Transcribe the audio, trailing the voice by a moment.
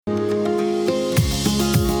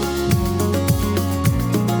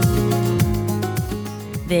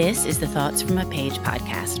This is the Thoughts from a Page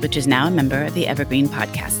podcast, which is now a member of the Evergreen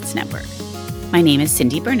Podcasts Network. My name is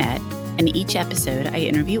Cindy Burnett, and each episode I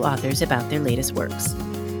interview authors about their latest works.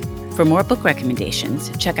 For more book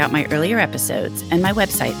recommendations, check out my earlier episodes and my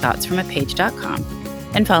website, thoughtsfromapage.com,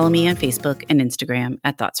 and follow me on Facebook and Instagram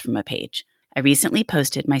at Thoughts From a Page. I recently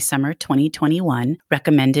posted my summer 2021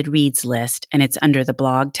 recommended reads list, and it's under the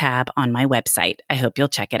blog tab on my website. I hope you'll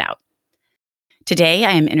check it out. Today,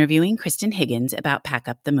 I am interviewing Kristan Higgins about Pack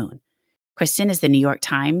Up the Moon. Kristan is the New York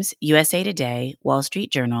Times, USA Today, Wall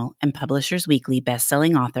Street Journal, and Publishers Weekly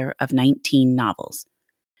best-selling author of 19 novels.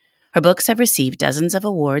 Her books have received dozens of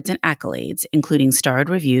awards and accolades, including starred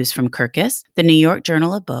reviews from Kirkus, the New York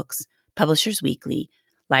Journal of Books, Publishers Weekly,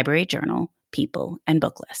 Library Journal, People, and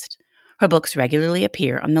Booklist. Her books regularly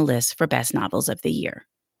appear on the list for Best Novels of the Year.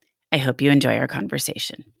 I hope you enjoy our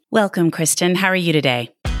conversation. Welcome, Kristan. How are you today?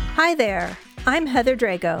 Hi there. I'm Heather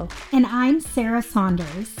Drago. And I'm Sarah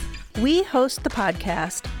Saunders. We host the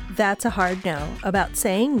podcast, That's a Hard No, about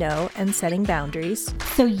saying no and setting boundaries.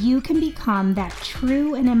 So you can become that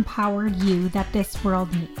true and empowered you that this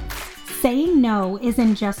world needs. Saying no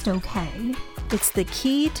isn't just okay. It's the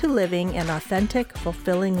key to living an authentic,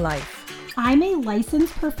 fulfilling life. I'm a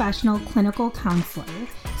licensed professional clinical counselor,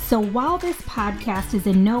 so while this podcast is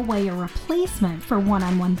in no way a replacement for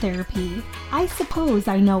one-on-one therapy, I suppose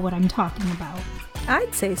I know what I'm talking about.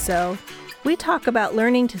 I'd say so. We talk about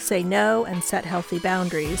learning to say no and set healthy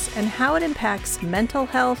boundaries and how it impacts mental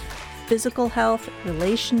health, physical health,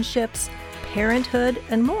 relationships, parenthood,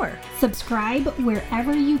 and more. Subscribe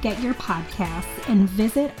wherever you get your podcasts and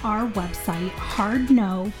visit our website,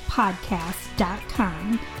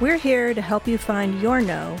 hardnopodcast.com. We're here to help you find your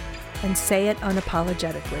no and say it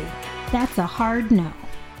unapologetically. That's a hard no.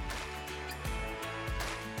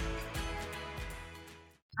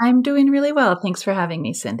 I'm doing really well. Thanks for having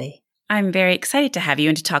me, Cindy. I'm very excited to have you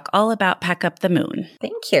and to talk all about Pack Up the Moon.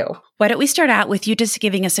 Thank you. Why don't we start out with you just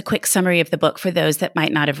giving us a quick summary of the book for those that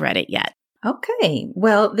might not have read it yet? Okay.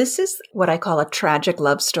 Well, this is what I call a tragic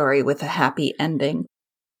love story with a happy ending.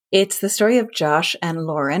 It's the story of Josh and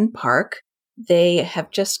Lauren Park. They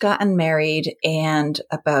have just gotten married, and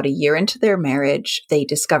about a year into their marriage, they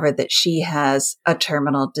discovered that she has a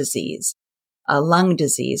terminal disease, a lung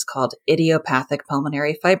disease called idiopathic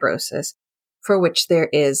pulmonary fibrosis, for which there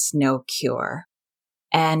is no cure.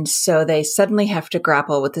 And so they suddenly have to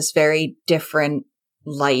grapple with this very different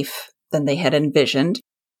life than they had envisioned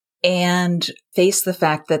and face the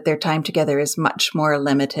fact that their time together is much more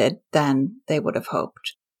limited than they would have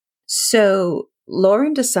hoped. So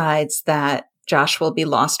Lauren decides that Josh will be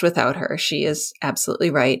lost without her. She is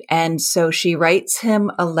absolutely right. And so she writes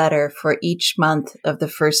him a letter for each month of the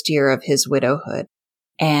first year of his widowhood.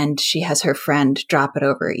 And she has her friend drop it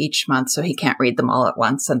over each month so he can't read them all at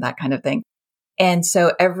once and that kind of thing. And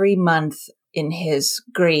so every month in his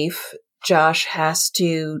grief, Josh has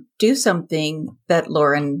to do something that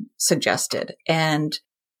Lauren suggested. And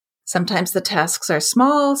sometimes the tasks are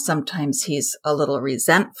small. Sometimes he's a little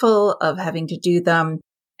resentful of having to do them.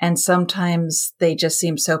 And sometimes they just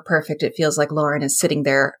seem so perfect. It feels like Lauren is sitting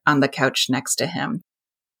there on the couch next to him.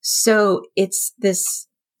 So it's this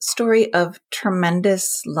story of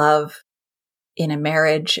tremendous love in a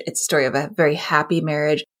marriage. It's a story of a very happy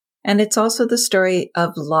marriage. And it's also the story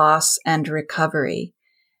of loss and recovery.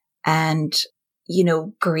 And, you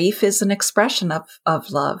know, grief is an expression of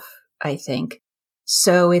love, I think.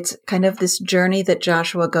 So it's kind of this journey that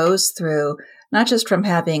Joshua goes through, not just from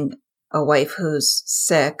having a wife who's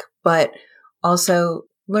sick, but also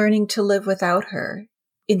learning to live without her.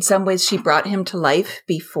 In some ways, she brought him to life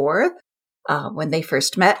before when they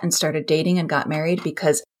first met and started dating and got married,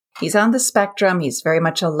 because he's on the spectrum. He's very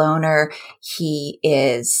much a loner. He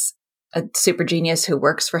is a super genius who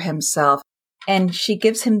works for himself. And she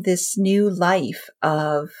gives him this new life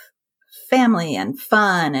of family and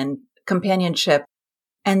fun and companionship.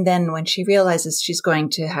 And then when she realizes she's going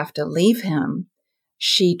to have to leave him,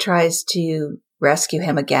 she tries to rescue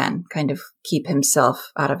him again, kind of keep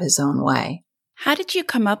himself out of his own way. How did you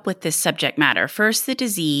come up with this subject matter? First, the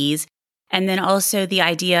disease, and then also the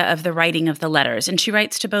idea of the writing of the letters. And she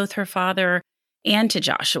writes to both her father and to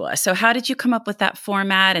Joshua. So how did you come up with that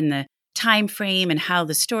format and the time frame and how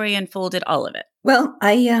the story unfolded, all of it? Well,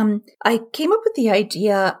 I came up with the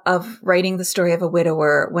idea of writing the story of a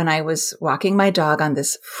widower when I was walking my dog on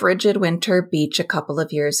this frigid winter beach a couple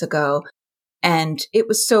of years ago. And it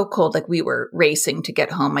was so cold, like we were racing to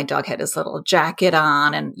get home. My dog had his little jacket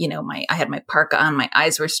on and, you know, I had my parka on, my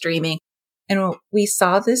eyes were streaming. And we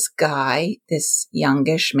saw this guy, this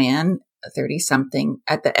youngish man, 30-something,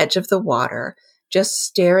 at the edge of the water, just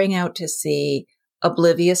staring out to sea,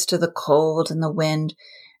 oblivious to the cold and the wind.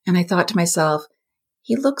 And I thought to myself,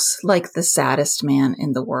 he looks like the saddest man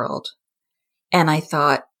in the world. And I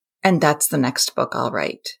thought, and that's the next book I'll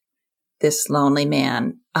write, this lonely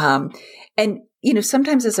man. And,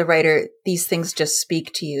 sometimes as a writer, these things just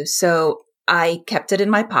speak to you. So I kept it in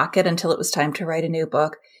my pocket until it was time to write a new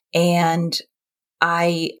book. And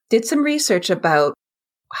I did some research about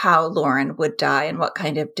how Lauren would die and what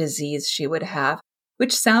kind of disease she would have,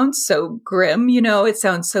 which sounds so grim, it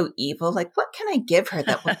sounds so evil. Like, what can I give her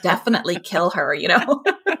that will definitely kill her,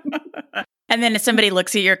 And then if somebody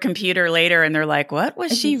looks at your computer later and they're like, what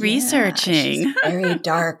was she researching? She's very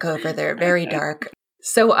dark over there, very dark.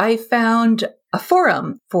 So I found a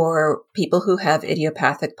forum for people who have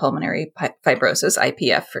idiopathic pulmonary fibrosis,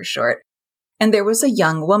 IPF for short. And there was a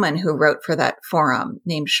young woman who wrote for that forum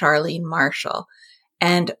named Charlene Marshall.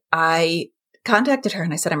 And I contacted her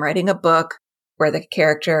and I said, I'm writing a book where the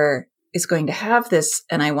character is going to have this,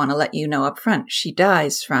 and I want to let you know up front, she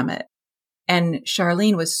dies from it. And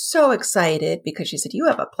Charlene was so excited because she said, you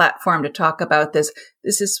have a platform to talk about this.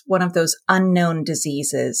 This is one of those unknown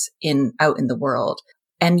diseases out in the world.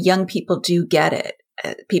 And young people do get it.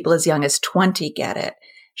 People as young as 20 get it.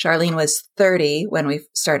 Charlene was 30 when we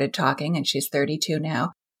started talking, and she's 32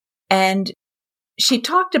 now. And she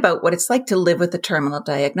talked about what it's like to live with a terminal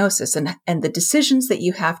diagnosis and the decisions that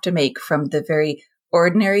you have to make, from the very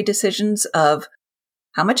ordinary decisions of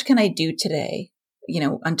how much can I do today,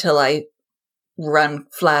 until I run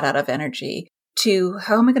flat out of energy, to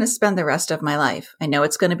how am I going to spend the rest of my life? I know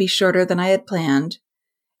it's going to be shorter than I had planned.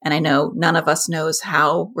 And I know none of us knows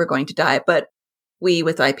how we're going to die, but we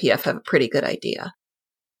with IPF have a pretty good idea.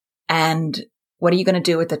 And what are you going to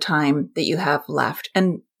do with the time that you have left?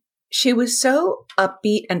 And she was so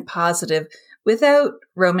upbeat and positive without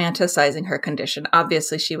romanticizing her condition.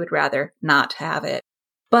 Obviously, she would rather not have it.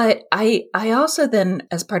 But I also then,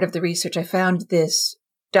 as part of the research, I found this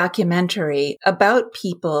documentary about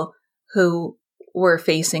people who were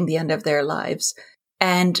facing the end of their lives.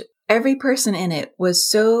 And every person in it was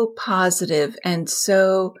so positive and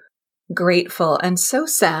so grateful and so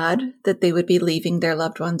sad that they would be leaving their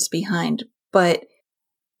loved ones behind. But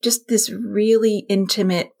just this really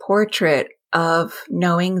intimate portrait of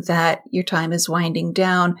knowing that your time is winding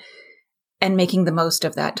down and making the most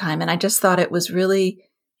of that time. And I just thought it was really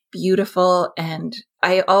beautiful. And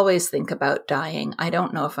I always think about dying. I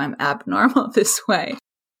don't know if I'm abnormal this way,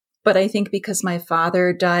 but I think because my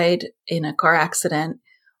father died in a car accident,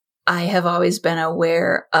 I have always been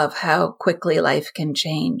aware of how quickly life can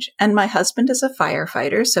change. And my husband is a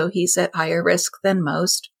firefighter, so he's at higher risk than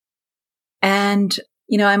most. And,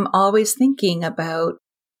 I'm always thinking about,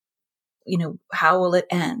 how will it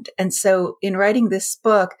end? And so in writing this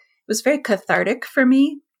book, it was very cathartic for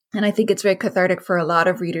me. And I think it's very cathartic for a lot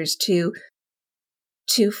of readers to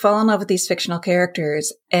fall in love with these fictional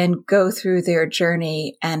characters and go through their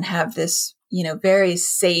journey and have this, very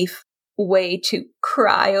safe way to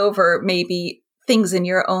cry over maybe things in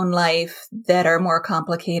your own life that are more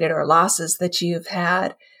complicated or losses that you've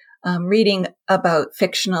had. Reading about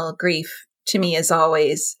fictional grief to me is I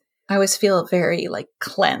always feel very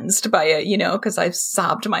cleansed by it, because I've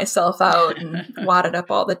sobbed myself out and wadded up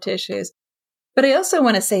all the tissues. But I also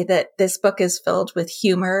want to say that this book is filled with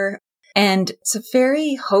humor, and it's a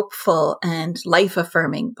very hopeful and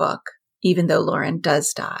life-affirming book, even though Lauren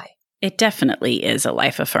does die. It definitely is a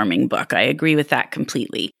life-affirming book. I agree with that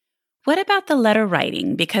completely. What about the letter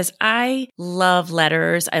writing? Because I love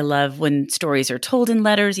letters. I love when stories are told in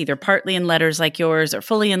letters, either partly in letters like yours or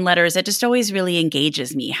fully in letters. It just always really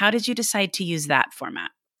engages me. How did you decide to use that format?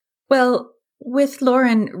 Well, with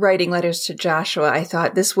Lauren writing letters to Joshua, I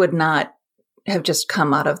thought this would not have just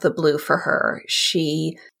come out of the blue for her.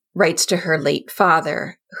 She writes to her late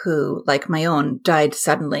father, who, like my own, died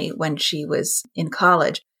suddenly when she was in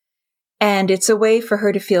college. And it's a way for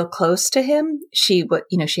her to feel close to him. She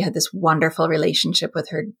had this wonderful relationship with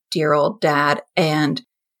her dear old dad, and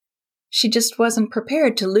she just wasn't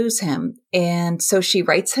prepared to lose him. And so she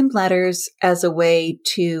writes him letters as a way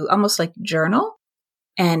to almost journal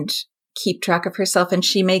and keep track of herself. And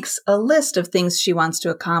she makes a list of things she wants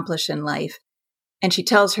to accomplish in life. And she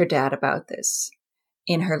tells her dad about this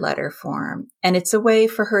in her letter form. And it's a way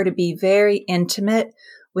for her to be very intimate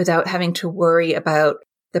without having to worry about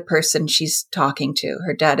the person she's talking to.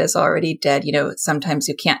 Her dad is already dead. Sometimes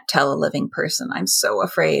you can't tell a living person, I'm so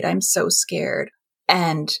afraid, I'm so scared.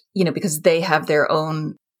 And, because they have their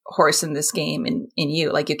own horse in this game in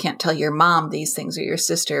you. You can't tell your mom these things or your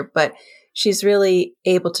sister, but she's really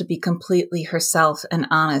able to be completely herself and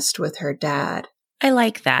honest with her dad. I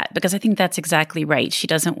like that because I think that's exactly right. She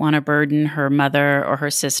doesn't want to burden her mother or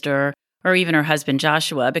her sister or even her husband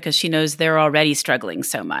Joshua, because she knows they're already struggling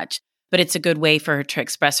so much. But it's a good way for her to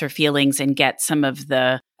express her feelings and get some of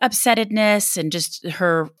the upsettedness and just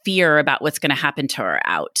her fear about what's going to happen to her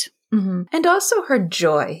out. Mm-hmm. And also her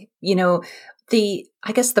joy.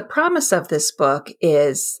 I guess the promise of this book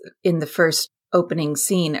is in the first opening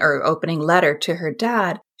scene or opening letter to her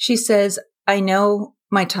dad. She says, I know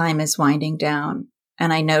my time is winding down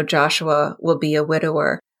and I know Joshua will be a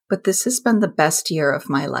widower, but this has been the best year of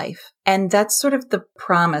my life. And that's sort of the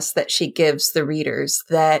promise that she gives the readers,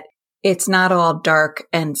 that it's not all dark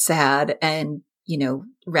and sad and,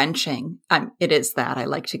 wrenching. It is that. I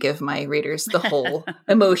like to give my readers the whole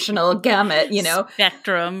emotional gamut,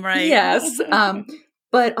 Spectrum, right? Yes.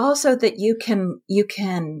 But also that you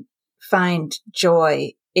can find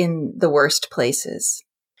joy in the worst places.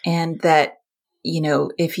 And that,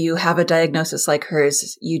 if you have a diagnosis like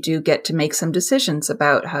hers, you do get to make some decisions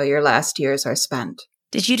about how your last years are spent.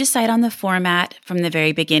 Did you decide on the format from the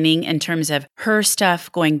very beginning in terms of her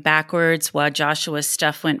stuff going backwards while Joshua's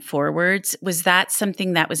stuff went forwards? Was that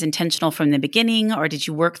something that was intentional from the beginning, or did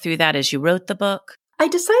you work through that as you wrote the book? I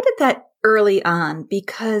decided that early on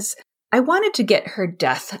because I wanted to get her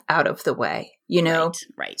death out of the way,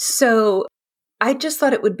 Right. So I just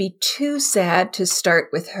thought it would be too sad to start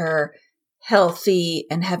with her healthy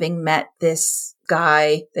and having met this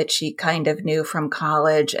guy that she kind of knew from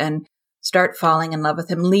college and start falling in love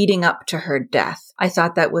with him leading up to her death. I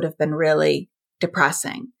thought that would have been really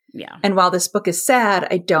depressing. Yeah. And while this book is sad,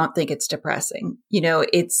 I don't think it's depressing.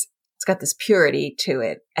 It's got this purity to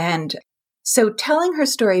it. And so telling her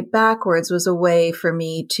story backwards was a way for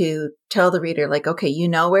me to tell the reader, like, okay, you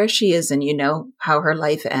know where she is and you know how her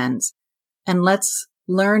life ends. And let's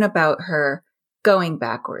learn about her going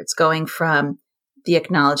backwards, going from the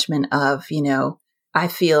acknowledgement of, I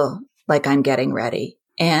feel like I'm getting ready,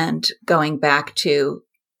 and going back to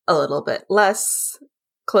a little bit less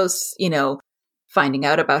close, finding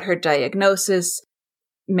out about her diagnosis,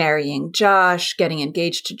 marrying Josh, getting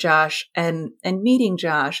engaged to Josh, and meeting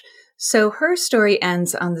Josh. So her story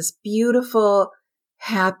ends on this beautiful,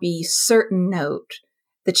 happy, certain note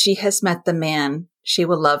that she has met the man she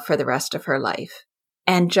will love for the rest of her life.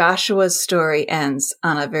 And Joshua's story ends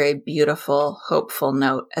on a very beautiful, hopeful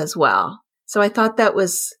note as well. So I thought that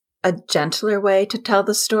was a gentler way to tell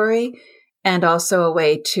the story, and also a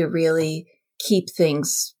way to really keep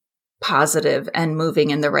things positive and moving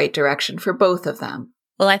in the right direction for both of them.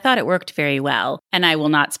 Well, I thought it worked very well, and I will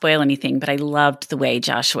not spoil anything, but I loved the way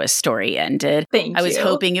Joshua's story ended. Thank you. I was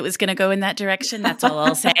hoping it was going to go in that direction. That's all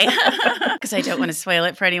I'll say, because I don't want to spoil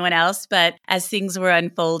it for anyone else. But as things were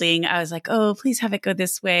unfolding, I was like, oh, please have it go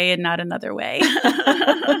this way and not another way.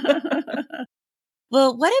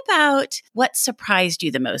 Well, what surprised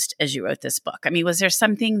you the most as you wrote this book? I mean, was there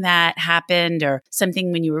something that happened or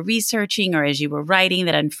something when you were researching or as you were writing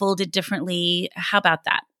that unfolded differently? How about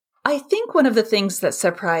that? I think one of the things that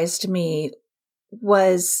surprised me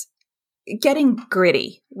was getting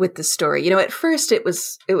gritty with the story. At first it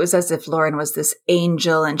was as if Lauren was this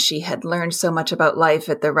angel and she had learned so much about life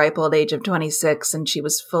at the ripe old age of 26 and she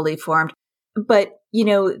was fully formed. But,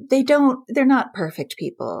 they're not perfect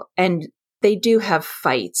people, and they do have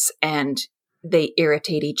fights and they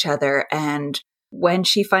irritate each other. And when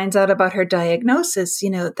she finds out about her diagnosis,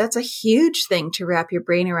 that's a huge thing to wrap your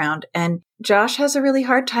brain around. And Josh has a really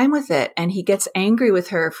hard time with it. And he gets angry with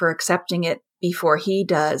her for accepting it before he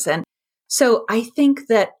does. And so I think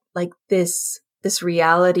that this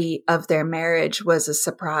reality of their marriage was a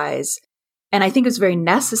surprise. And I think it was very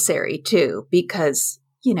necessary too, because,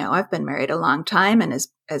 I've been married a long time and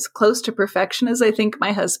as close to perfection as I think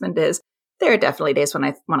my husband is. There are definitely days when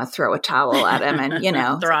I want to throw a towel at him and, get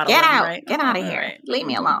out of here, right. Leave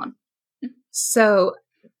me alone. So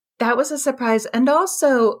that was a surprise. And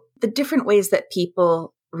also the different ways that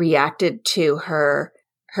people reacted to her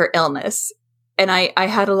illness. And I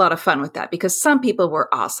had a lot of fun with that because some people were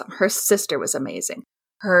awesome. Her sister was amazing.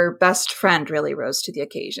 Her best friend really rose to the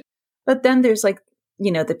occasion. But then there's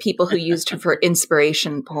the people who used her for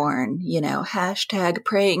inspiration porn, hashtag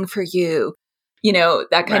praying for you.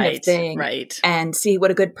 That kind of thing. Right. And see what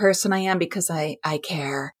a good person I am because I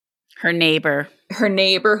care. Her neighbor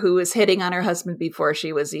who was hitting on her husband before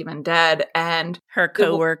she was even dead. And her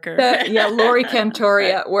coworker. Lori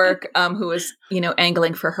Cantori at work, who was,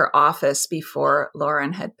 angling for her office before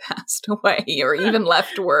Lauren had passed away or even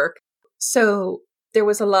left work. So there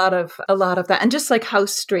was a lot of that. And just how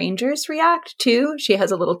strangers react too. She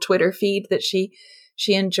has a little Twitter feed that she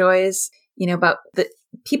enjoys, about the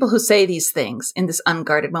people who say these things in this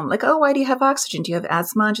unguarded moment, oh, why do you have oxygen? Do you have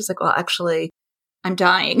asthma? And she's like, well, actually, I'm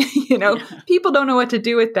dying. People don't know what to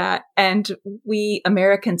do with that. And we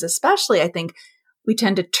Americans, especially, I think we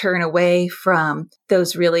tend to turn away from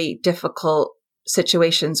those really difficult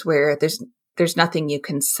situations where there's nothing you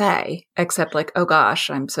can say except like, oh gosh,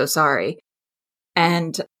 I'm so sorry.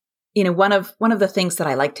 And, one of the things that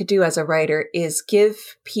I like to do as a writer is give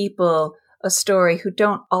people a story who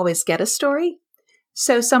don't always get a story.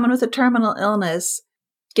 So someone with a terminal illness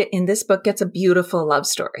in this book gets a beautiful love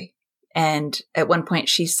story. And at one point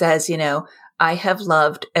she says, I have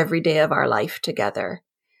loved every day of our life together.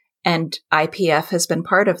 And IPF has been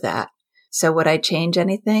part of that. So would I change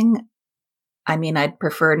anything? I mean, I'd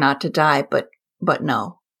prefer not to die, but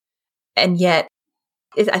no. And yet,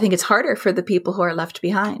 I think it's harder for the people who are left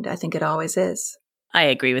behind. I think it always is. I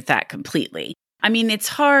agree with that completely. I mean, it's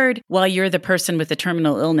hard while you're the person with the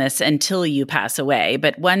terminal illness until you pass away.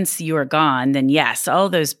 But once you're gone, then yes, all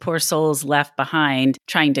those poor souls left behind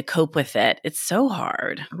trying to cope with it. It's so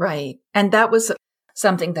hard. Right. And that was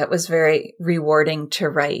something that was very rewarding to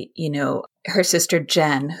write. Her sister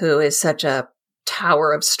Jen, who is such a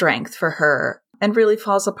tower of strength for her and really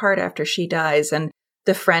falls apart after she dies. And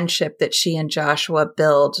the friendship that she and Joshua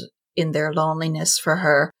build in their loneliness for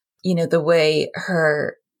her, the way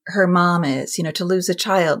her mom is, to lose a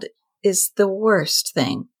child is the worst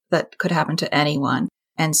thing that could happen to anyone.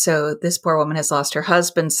 And so this poor woman has lost her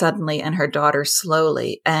husband suddenly and her daughter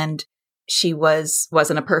slowly. And she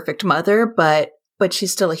wasn't a perfect mother, but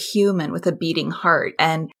she's still a human with a beating heart.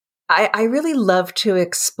 And I really love to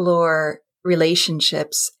explore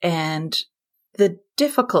relationships and the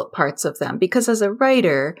difficult parts of them, because as a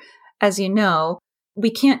writer, as you know, we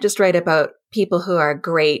can't just write about people who are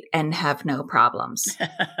great and have no problems.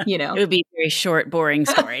 It would be a very short, boring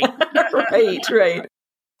story. Right.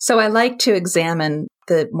 So I like to examine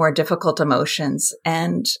the more difficult emotions.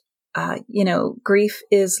 And, grief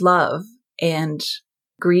is love, and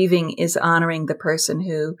grieving is honoring the person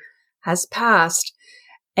who has passed.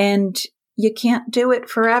 And you can't do it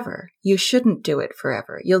forever. You shouldn't do it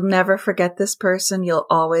forever. You'll never forget this person. You'll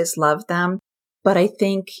always love them. But I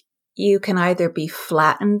think you can either be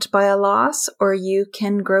flattened by a loss or you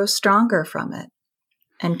can grow stronger from it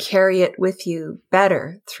and carry it with you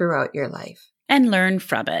better throughout your life. And learn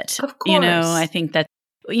from it. Of course. I think that,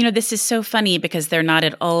 this is so funny because they're not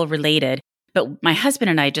at all related. But my husband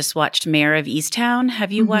and I just watched Mayor of Easttown.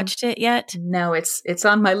 Have you watched it yet? No, it's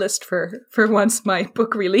on my list for once my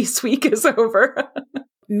book release week is over.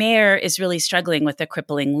 Mayor is really struggling with a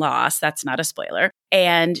crippling loss. That's not a spoiler.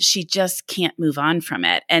 And she just can't move on from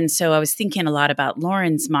it. And so I was thinking a lot about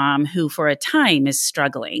Lauren's mom, who for a time is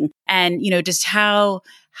struggling. And, just how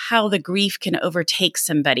the grief can overtake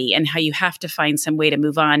somebody and how you have to find some way to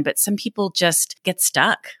move on. But some people just get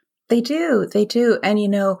stuck. They do.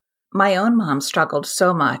 And, my own mom struggled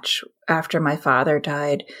so much after my father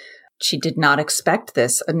died. She did not expect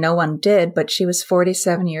this. No one did, but she was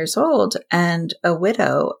 47 years old and a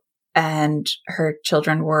widow, and her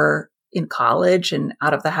children were in college and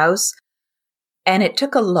out of the house. And it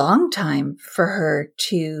took a long time for her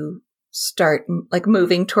to start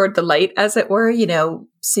moving toward the light, as it were,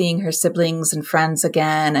 seeing her siblings and friends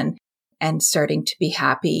again and starting to be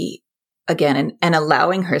happy again and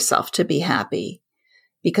allowing herself to be happy.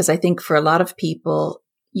 Because I think for a lot of people,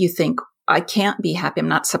 you think, I can't be happy. I'm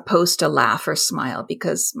not supposed to laugh or smile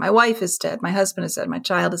because my wife is dead. My husband is dead. My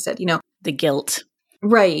child is dead. The guilt.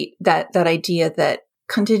 Right. That idea that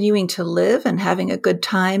continuing to live and having a good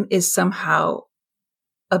time is somehow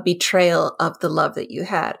a betrayal of the love that you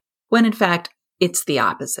had. When in fact, it's the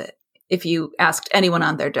opposite. If you asked anyone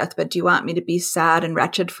on their deathbed, do you want me to be sad and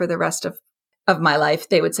wretched for the rest of my life?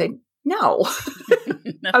 They would say, no.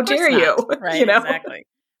 How dare you? Right, exactly.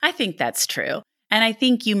 I think that's true. And I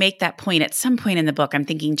think you make that point at some point in the book. I'm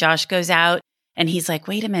thinking Josh goes out and he's like,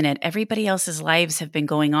 wait a minute, everybody else's lives have been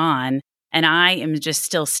going on and I am just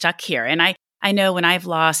still stuck here. And I know when I've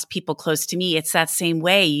lost people close to me, it's that same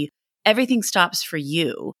way. Everything stops for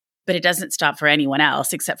you, but it doesn't stop for anyone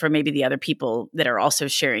else except for maybe the other people that are also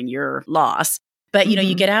sharing your loss. But,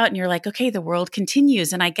 you get out and you're like, okay, the world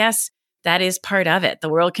continues. And I guess that is part of it. The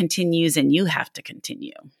world continues and you have to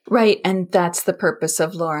continue. Right. And that's the purpose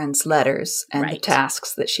of Lauren's letters and the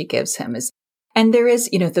tasks that she gives him and there is,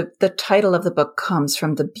 the title of the book comes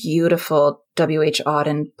from the beautiful W.H.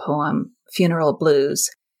 Auden poem, Funeral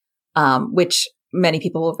Blues, which many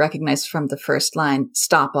people will recognize from the first line,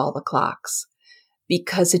 stop all the clocks,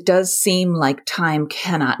 because it does seem like time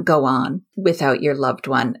cannot go on without your loved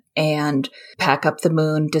one, and pack up the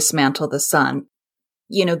moon, dismantle the sun.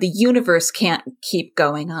 The universe can't keep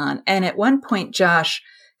going on. And at one point, Josh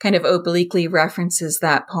kind of obliquely references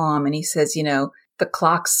that poem and he says, the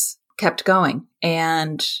clocks kept going.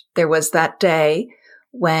 And there was that day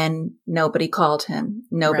when nobody called him,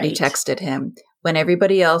 nobody Right. texted him, when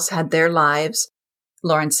everybody else had their lives.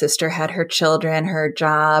 Lauren's sister had her children, her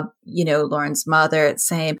job, Lauren's mother,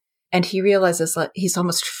 same. And he realizes like he's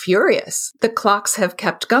almost furious. The clocks have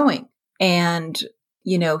kept going. And,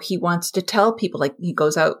 he wants to tell people, like he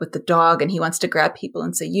goes out with the dog and he wants to grab people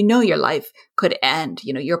and say, your life could end.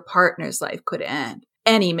 Your partner's life could end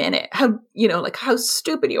any minute. How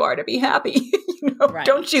stupid you are to be happy. Right.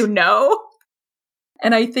 Don't you know?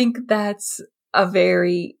 And I think that's a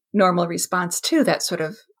very normal response to that sort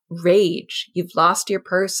of rage. You've lost your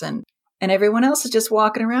person and everyone else is just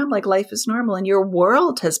walking around like life is normal and your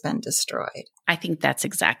world has been destroyed. I think that's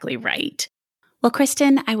exactly right. Well,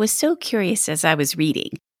 Kristan, I was so curious as I was reading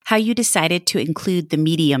how you decided to include the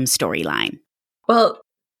medium storyline. Well,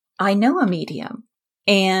 I know a medium,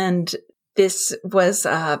 and this was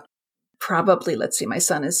probably, my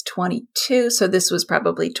son is 22, so this was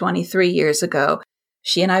probably 23 years ago.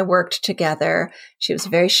 She and I worked together. She was a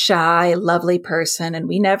very shy, lovely person, and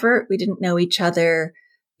we didn't know each other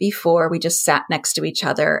before. We just sat next to each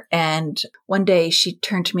other. And one day she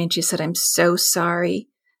turned to me and she said, "I'm so sorry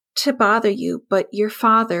to bother you, but your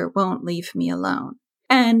father won't leave me alone."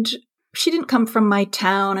 And she didn't come from my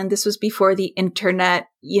town, and this was before the internet.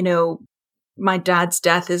 My dad's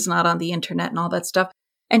death is not on the internet and all that stuff.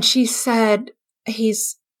 And she said,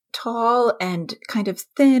 he's tall and kind of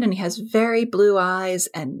thin, and he has very blue eyes.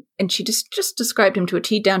 And she just described him to a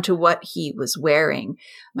T, down to what he was wearing.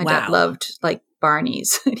 My dad loved like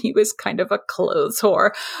Barney's, and he was kind of a clothes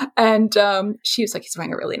whore. And she was like, he's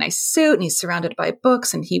wearing a really nice suit and he's surrounded by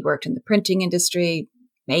books, and he worked in the printing industry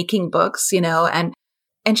making books,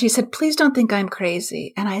 and she said, "Please don't think I'm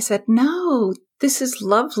crazy." And I said, "No, this is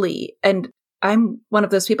lovely." And I'm one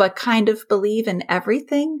of those people, I kind of believe in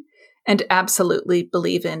everything and absolutely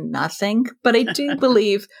believe in nothing, but I do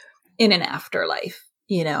believe in an afterlife.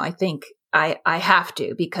 I think I have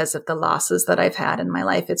to, because of the losses that I've had in my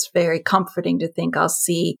life. It's very comforting to think I'll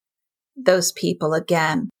see those people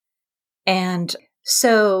again. And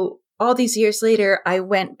so all these years later, I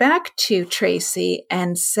went back to Tracy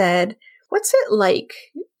and said, "What's it like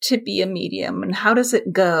to be a medium and how does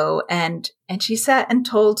it go?" And she sat and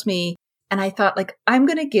told me, and I thought, like, I'm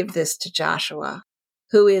going to give this to Joshua,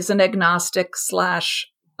 who is an agnostic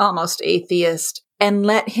 / almost atheist, and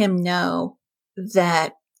let him know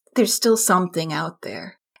that there's still something out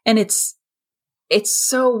there. And it's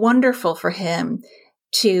so wonderful for him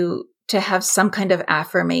to have some kind of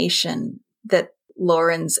affirmation that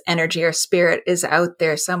Lauren's energy or spirit is out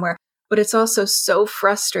there somewhere. But it's also so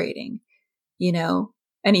frustrating,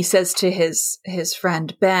 And he says to his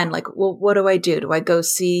friend, Ben, like, "Well, what do I do? Do I go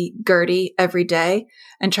see Gertie every day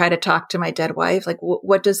and try to talk to my dead wife? Like,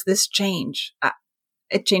 what does this change?"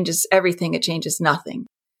 It changes everything. It changes nothing.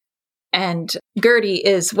 And Gertie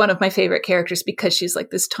is one of my favorite characters because she's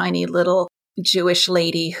like this tiny little Jewish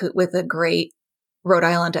lady with a great Rhode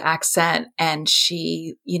Island accent. And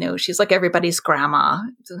she, she's like everybody's grandma.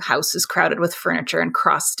 The house is crowded with furniture and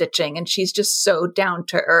cross stitching. And she's just so down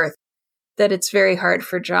to earth that it's very hard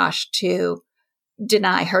for Josh to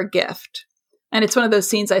deny her gift. And it's one of those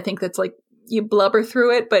scenes, I think, that's like you blubber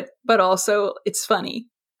through it, but also it's funny.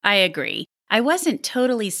 I agree. I wasn't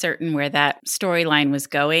totally certain where that storyline was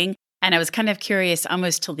going, and I was kind of curious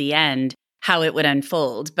almost till the end how it would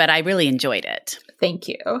unfold, but I really enjoyed it. Thank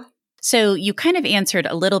you. So you kind of answered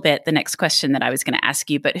a little bit the next question that I was going to ask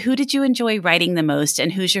you, but who did you enjoy writing the most,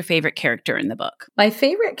 and who's your favorite character in the book? My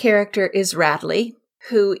favorite character is Radley,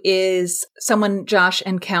 who is someone Josh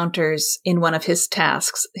encounters in one of his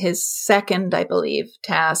tasks. His second, I believe,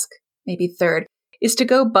 task, maybe third, is to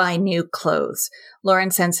go buy new clothes. Lauren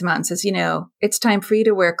sends him out and says, it's time for you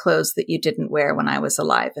to wear clothes that you didn't wear when I was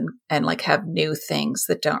alive and like have new things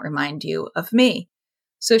that don't remind you of me.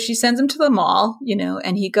 So she sends him to the mall,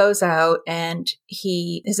 and he goes out and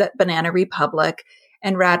he is at Banana Republic,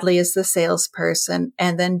 and Radley is the salesperson.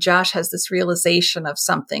 And then Josh has this realization of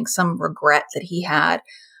something, some regret that he had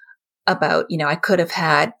about, I could have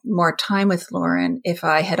had more time with Lauren if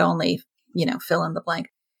I had only, fill in the blank.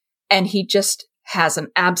 And he just has an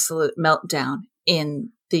absolute meltdown in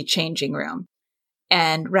the changing room.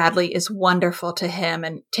 And Radley is wonderful to him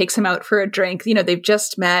and takes him out for a drink. They've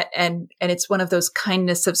just met and it's one of those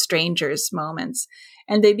kindness of strangers moments.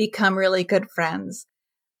 And they become really good friends.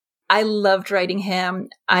 I loved writing him.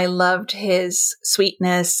 I loved his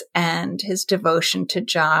sweetness and his devotion to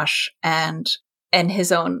Josh and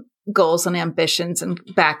his own goals and ambitions and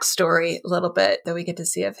backstory a little bit that we get to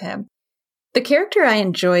see of him. The character I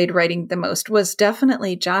enjoyed writing the most was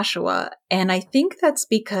definitely Joshua. And I think that's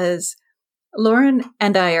because Lauren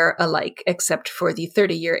and I are alike, except for the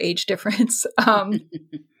 30-year age difference.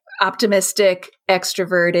 Optimistic,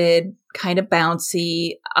 extroverted, kind of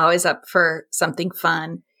bouncy, always up for something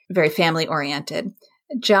fun, very family oriented.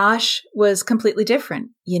 Josh was completely different.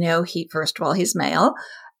 First of all, he's male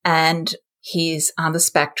and he's on the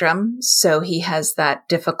spectrum. So he has that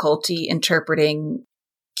difficulty interpreting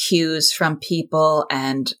cues from people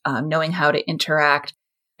and knowing how to interact.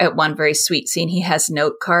 At one very sweet scene, he has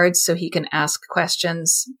note cards so he can ask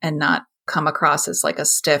questions and not come across as like a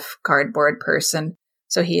stiff cardboard person.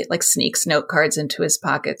 So he sneaks note cards into his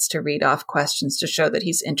pockets to read off questions to show that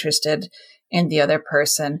he's interested in the other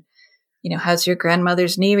person. How's your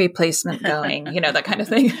grandmother's knee replacement going? That kind of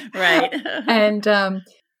thing. Right. And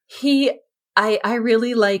I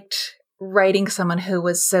really liked writing someone who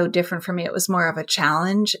was so different from me. It was more of a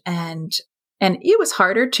challenge and it was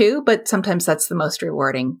harder too, but sometimes that's the most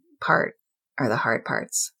rewarding part or the hard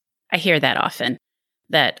parts. I hear that often,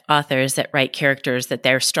 that authors that write characters that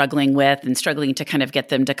they're struggling with and struggling to kind of get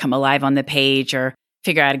them to come alive on the page or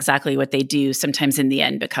figure out exactly what they do, sometimes in the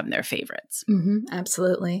end become their favorites. Mm-hmm,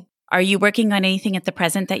 absolutely. Are you working on anything at the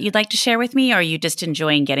present that you'd like to share with me, or are you just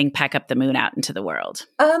enjoying getting Pack Up the Moon out into the world?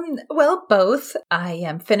 Well, both. I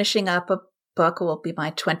am finishing up a book, will be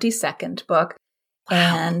my 22nd book. Wow.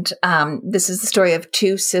 And this is the story of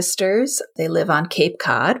two sisters. They live on Cape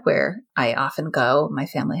Cod, where I often go. My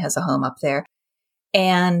family has a home up there.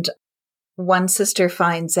 And one sister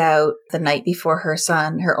finds out the night before her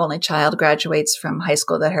son, her only child, graduates from high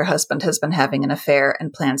school that her husband has been having an affair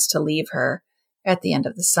and plans to leave her at the end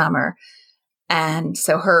of the summer. And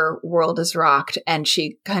so her world is rocked and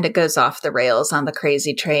she kind of goes off the rails on the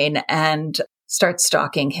crazy train and starts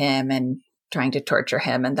stalking him and trying to torture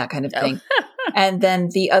him and that kind of thing. And then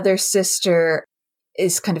the other sister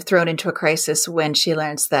is kind of thrown into a crisis when she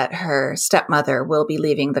learns that her stepmother will be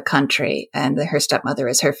leaving the country and that her stepmother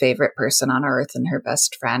is her favorite person on earth and her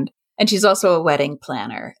best friend. And she's also a wedding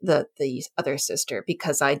planner, the other sister,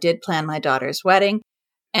 because I did plan my daughter's wedding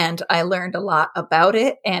and I learned a lot about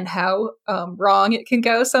it and how wrong it can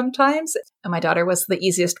go sometimes. And my daughter was the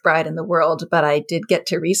easiest bride in the world, but I did get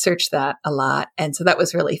to research that a lot. And so that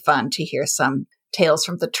was really fun to hear some tales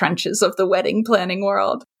from the trenches of the wedding planning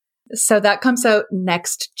world. So that comes out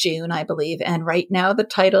next June, I believe. And right now the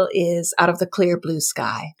title is Out of the Clear Blue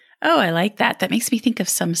Sky. Oh, I like that. That makes me think of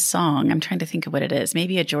some song. I'm trying to think of what it is.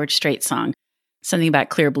 Maybe a George Strait song. Something about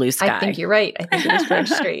clear blue sky. I think you're right. I think it was George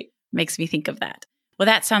Strait. Makes me think of that. Well,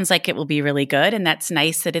 that sounds like it will be really good. And that's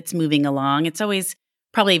nice that it's moving along. It's always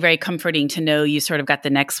probably very comforting to know you sort of got the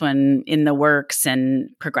next one in the works and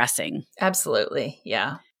progressing. Absolutely.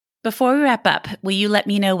 Yeah. Before we wrap up, will you let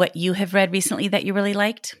me know what you have read recently that you really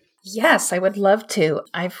liked? Yes, I would love to.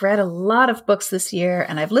 I've read a lot of books this year,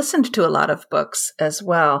 and I've listened to a lot of books as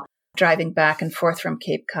well, driving back and forth from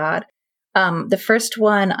Cape Cod. The first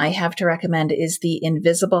one I have to recommend is The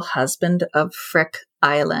Invisible Husband of Frick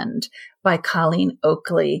Island by Colleen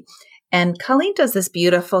Oakley. And Colleen does this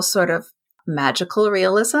beautiful sort of magical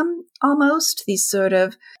realism, almost, these sort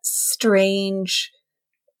of strange,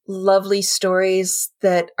 lovely stories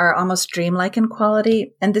that are almost dreamlike in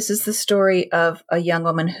quality. And this is the story of a young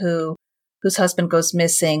woman whose husband goes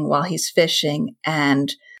missing while he's fishing,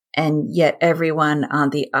 and yet everyone on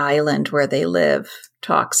the island where they live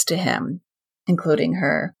talks to him, including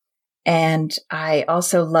her. And I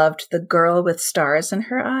also loved The Girl with Stars in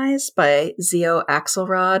Her Eyes by Zio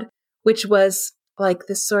Axelrod, which was like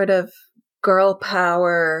this sort of girl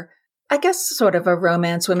power, I guess sort of a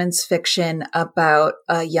romance women's fiction about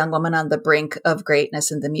a young woman on the brink of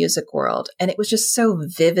greatness in the music world. And it was just so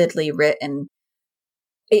vividly written.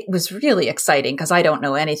 It was really exciting because I don't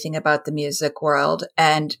know anything about the music world.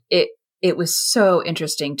 And it was so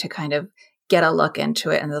interesting to kind of get a look into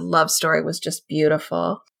it. And the love story was just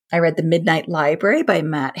beautiful. I read The Midnight Library by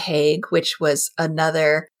Matt Haig, which was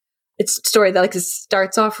it's a story that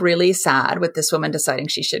starts off really sad with this woman deciding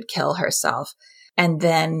she should kill herself. And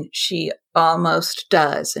then she almost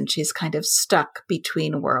does. And she's kind of stuck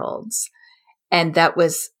between worlds. And that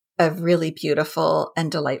was a really beautiful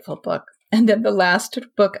and delightful book. And then the last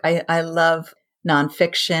book, I love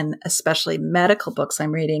nonfiction, especially medical books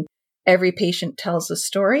I'm reading. Every Patient Tells a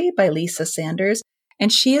Story by Lisa Sanders.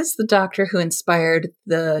 And she is the doctor who inspired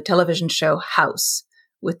the television show House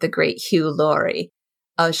with the great Hugh Laurie,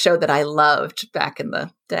 a show that I loved back in the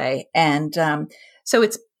day. And so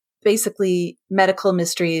it's basically medical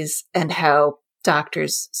mysteries and how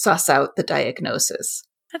doctors suss out the diagnosis.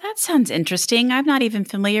 That sounds interesting. I'm not even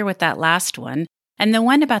familiar with that last one. And the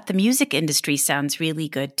one about the music industry sounds really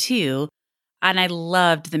good too. And I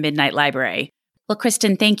loved The Midnight Library. Well,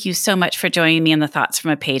 Kristan, thank you so much for joining me on the Thoughts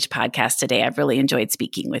from a Page podcast today. I've really enjoyed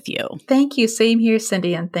speaking with you. Thank you. Same here,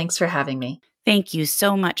 Cindy, and thanks for having me. Thank you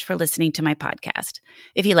so much for listening to my podcast.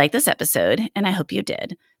 If you like this episode, and I hope you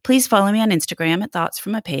did, please follow me on Instagram at Thoughts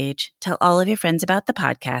from a Page, tell all of your friends about the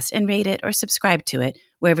podcast, and rate it or subscribe to it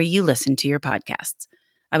wherever you listen to your podcasts.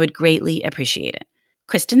 I would greatly appreciate it.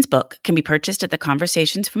 Kristan's book can be purchased at the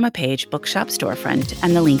Conversations from a Page bookshop storefront,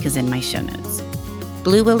 and the link is in my show notes.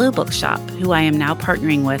 Blue Willow Bookshop, who I am now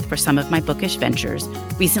partnering with for some of my bookish ventures,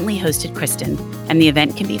 recently hosted Kristan, and the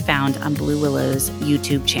event can be found on Blue Willow's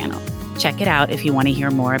YouTube channel. Check it out if you want to hear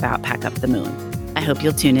more about Pack Up the Moon. I hope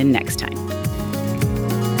you'll tune in next time.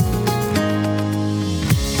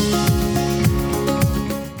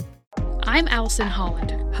 I'm Allison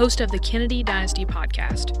Holland, host of the Kennedy Dynasty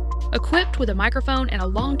podcast. Equipped with a microphone and a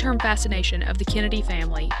long-term fascination of the Kennedy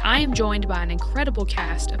family, I am joined by an incredible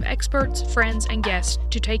cast of experts, friends, and guests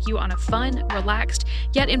to take you on a fun, relaxed,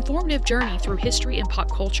 yet informative journey through history and pop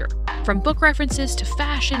culture. From book references to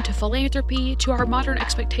fashion to philanthropy to our modern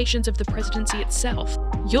expectations of the presidency itself,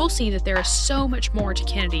 you'll see that there is so much more to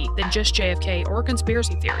Kennedy than just JFK or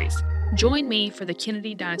conspiracy theories. Join me for the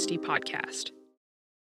Kennedy Dynasty podcast.